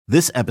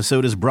This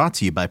episode is brought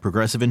to you by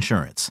Progressive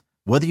Insurance.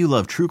 Whether you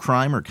love true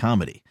crime or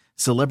comedy,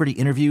 celebrity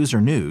interviews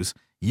or news,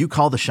 you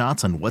call the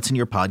shots on what's in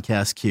your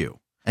podcast queue.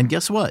 And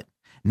guess what?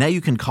 Now you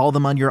can call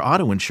them on your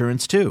auto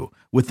insurance too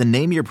with the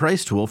Name Your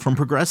Price tool from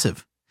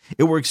Progressive.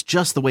 It works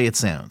just the way it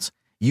sounds.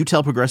 You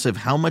tell Progressive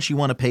how much you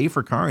want to pay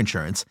for car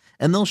insurance,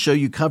 and they'll show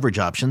you coverage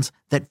options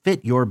that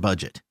fit your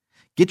budget.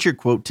 Get your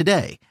quote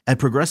today at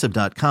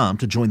Progressive.com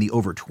to join the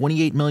over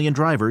 28 million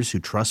drivers who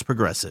trust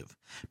Progressive.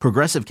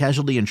 Progressive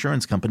Casualty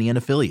Insurance Company and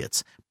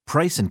Affiliates.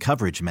 Price and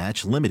coverage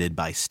match limited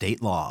by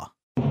state law.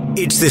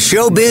 It's the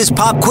Showbiz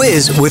Pop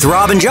Quiz with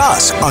Rob and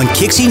Joss on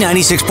Kixie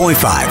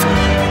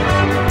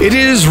 96.5. It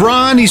is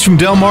Ron. He's from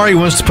Del Mar. He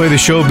wants to play the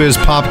Showbiz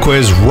Pop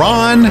Quiz.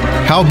 Ron,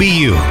 how be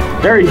you?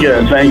 Very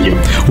good, thank you.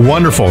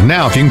 Wonderful.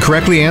 Now, if you can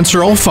correctly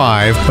answer all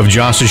 5 of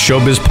Joss's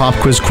Showbiz Pop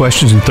Quiz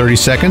questions in 30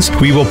 seconds,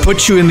 we will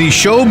put you in the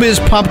Showbiz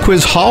Pop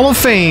Quiz Hall of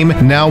Fame,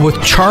 now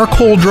with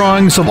charcoal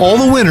drawings of all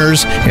the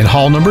winners in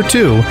Hall number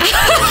 2.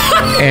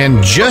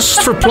 And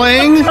just for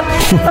playing,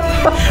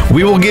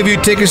 we will give you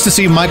tickets to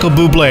see Michael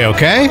Bublé,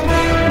 okay?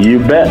 You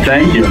bet,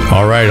 thank you.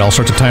 All right, I'll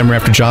start the timer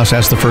after Joss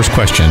asks the first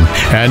question.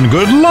 And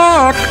good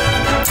luck!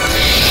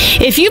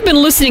 If you've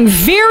been listening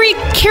very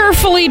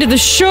carefully to the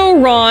show,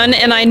 Ron,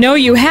 and I know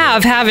you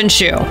have, haven't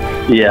you?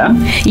 Yeah.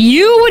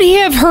 You would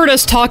have heard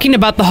us talking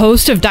about the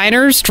host of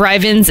Diners,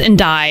 Drive-Ins, and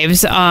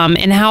Dives,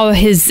 and how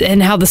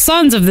the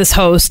sons of this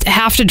host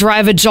have to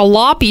drive a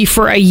jalopy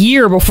for a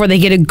year before they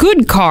get a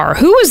good car.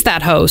 Who is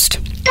that host?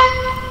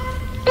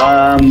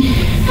 Guy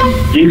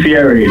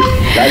Fieri.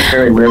 That's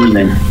very weird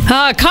name.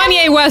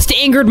 Kanye West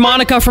angered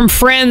Monica from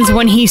Friends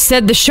when he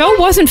said the show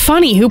wasn't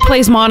funny. Who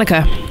plays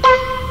Monica?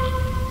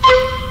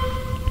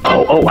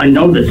 Oh, I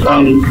know this.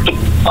 Pass.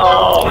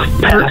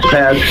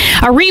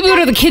 A reboot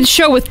of the kids'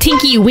 show with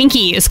Tinky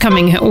Winky is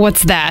coming.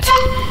 What's that?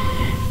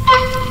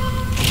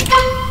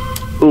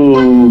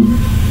 Ooh.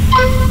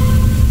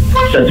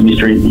 Sesame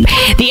Street.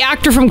 The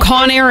actor from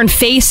Con Air and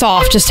Face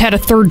Off just had a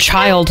 3rd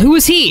child. Who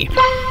is he?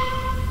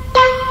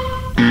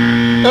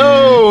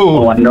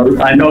 Oh, I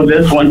know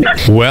this one.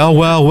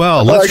 Well.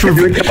 I can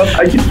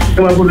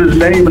come up with his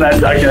name, and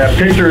I can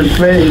picture his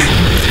face.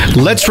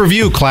 Let's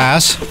review,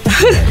 class.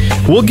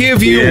 We'll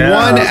give you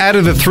 1 out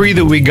of the 3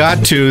 that we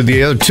got to.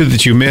 The other 2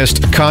 that you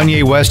missed.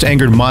 Kanye West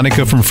angered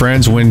Monica from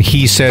Friends when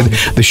he said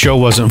the show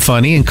wasn't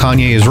funny, and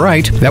Kanye is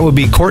right. That would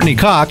be Courtney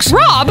Cox.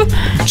 Rob!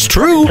 It's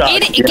true.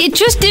 It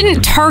just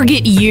didn't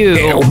target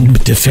you.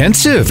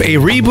 Defensive. A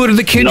reboot of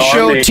the kids'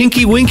 show,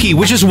 Tinky Winky,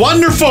 which is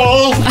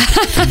wonderful.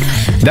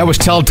 That was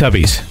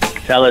Teletubbies.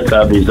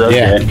 Teletubbies, okay.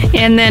 Yeah.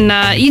 And then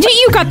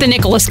you got the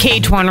Nicolas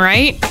Cage one,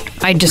 right?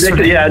 I know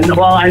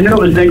it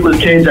was Nicolas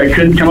Cage. I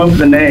couldn't come up with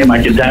the name. A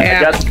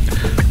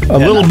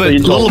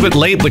little bit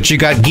late, but you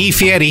got Guy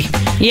Fieri.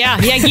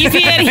 Yeah, Guy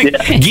Fieri.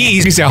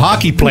 He's a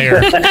hockey player.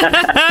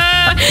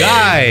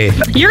 Guy.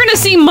 You're going to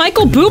see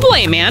Michael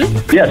Bublé, man.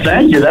 Yeah,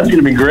 thank you. That's going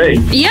to be great.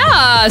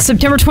 Yeah,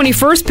 September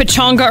 21st,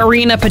 Pechanga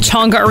Arena.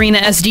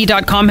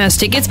 PechangaArenaSD.com has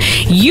tickets.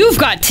 You've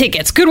got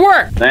tickets. Good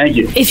work. Thank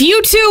you. If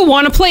you, too,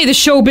 want to play the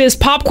Showbiz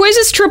Pop Quiz,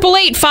 it's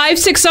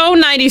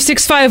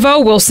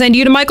 888-560-9650. We'll send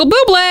you to Michael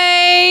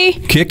Bublé.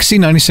 Kixie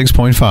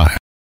 96.5.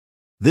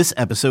 This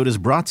episode is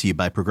brought to you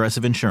by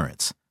Progressive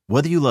Insurance.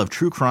 Whether you love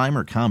true crime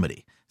or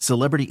comedy,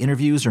 celebrity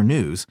interviews or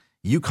news,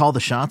 you call the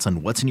shots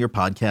on what's in your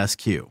podcast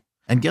queue.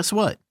 And guess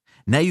what?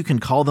 Now you can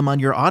call them on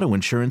your auto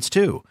insurance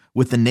too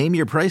with the Name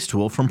Your Price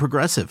tool from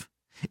Progressive.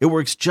 It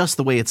works just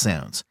the way it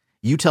sounds.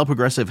 You tell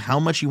Progressive how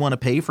much you want to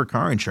pay for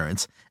car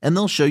insurance, and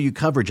they'll show you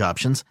coverage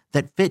options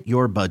that fit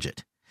your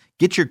budget.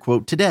 Get your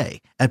quote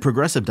today at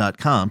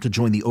Progressive.com to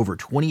join the over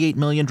 28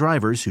 million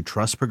drivers who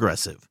trust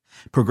Progressive.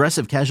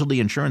 Progressive Casualty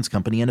Insurance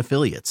Company and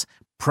Affiliates.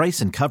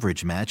 Price and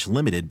coverage match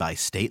limited by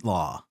state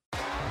law.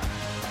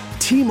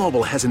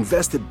 T-Mobile has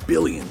invested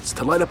billions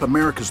to light up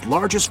America's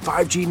largest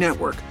 5G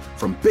network,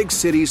 from big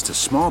cities to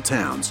small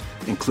towns,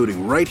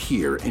 including right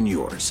here in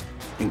yours.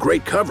 And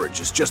great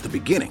coverage is just the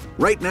beginning.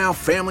 Right now,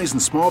 families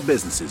and small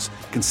businesses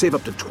can save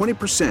up to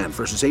 20%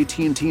 versus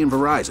AT&T and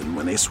Verizon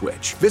when they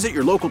switch. Visit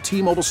your local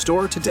T-Mobile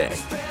store today.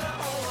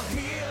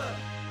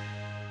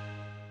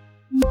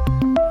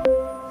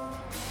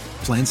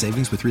 Plan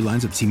savings with 3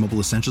 lines of T-Mobile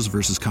Essentials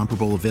versus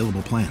comparable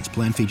available plans.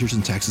 Plan features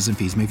and taxes and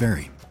fees may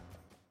vary.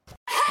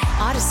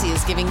 Odyssey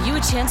is giving you a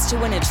chance to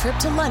win a trip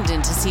to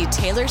London to see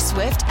Taylor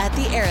Swift at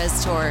the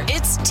Eras Tour.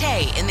 It's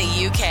Tay in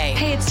the UK.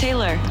 Hey, it's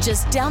Taylor.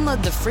 Just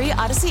download the free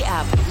Odyssey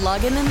app,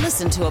 log in and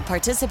listen to a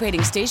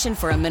participating station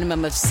for a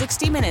minimum of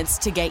 60 minutes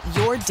to get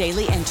your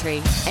daily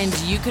entry. And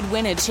you could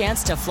win a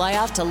chance to fly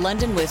off to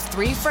London with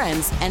 3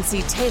 friends and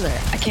see Taylor.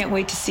 I can't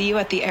wait to see you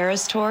at the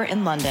Eras Tour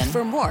in London.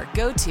 For more,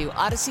 go to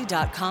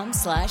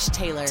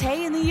odyssey.com/Taylor.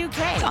 Tay in the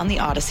UK. On the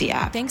Odyssey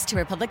app. Thanks to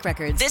Republic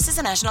Records. This is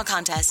a national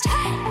contest.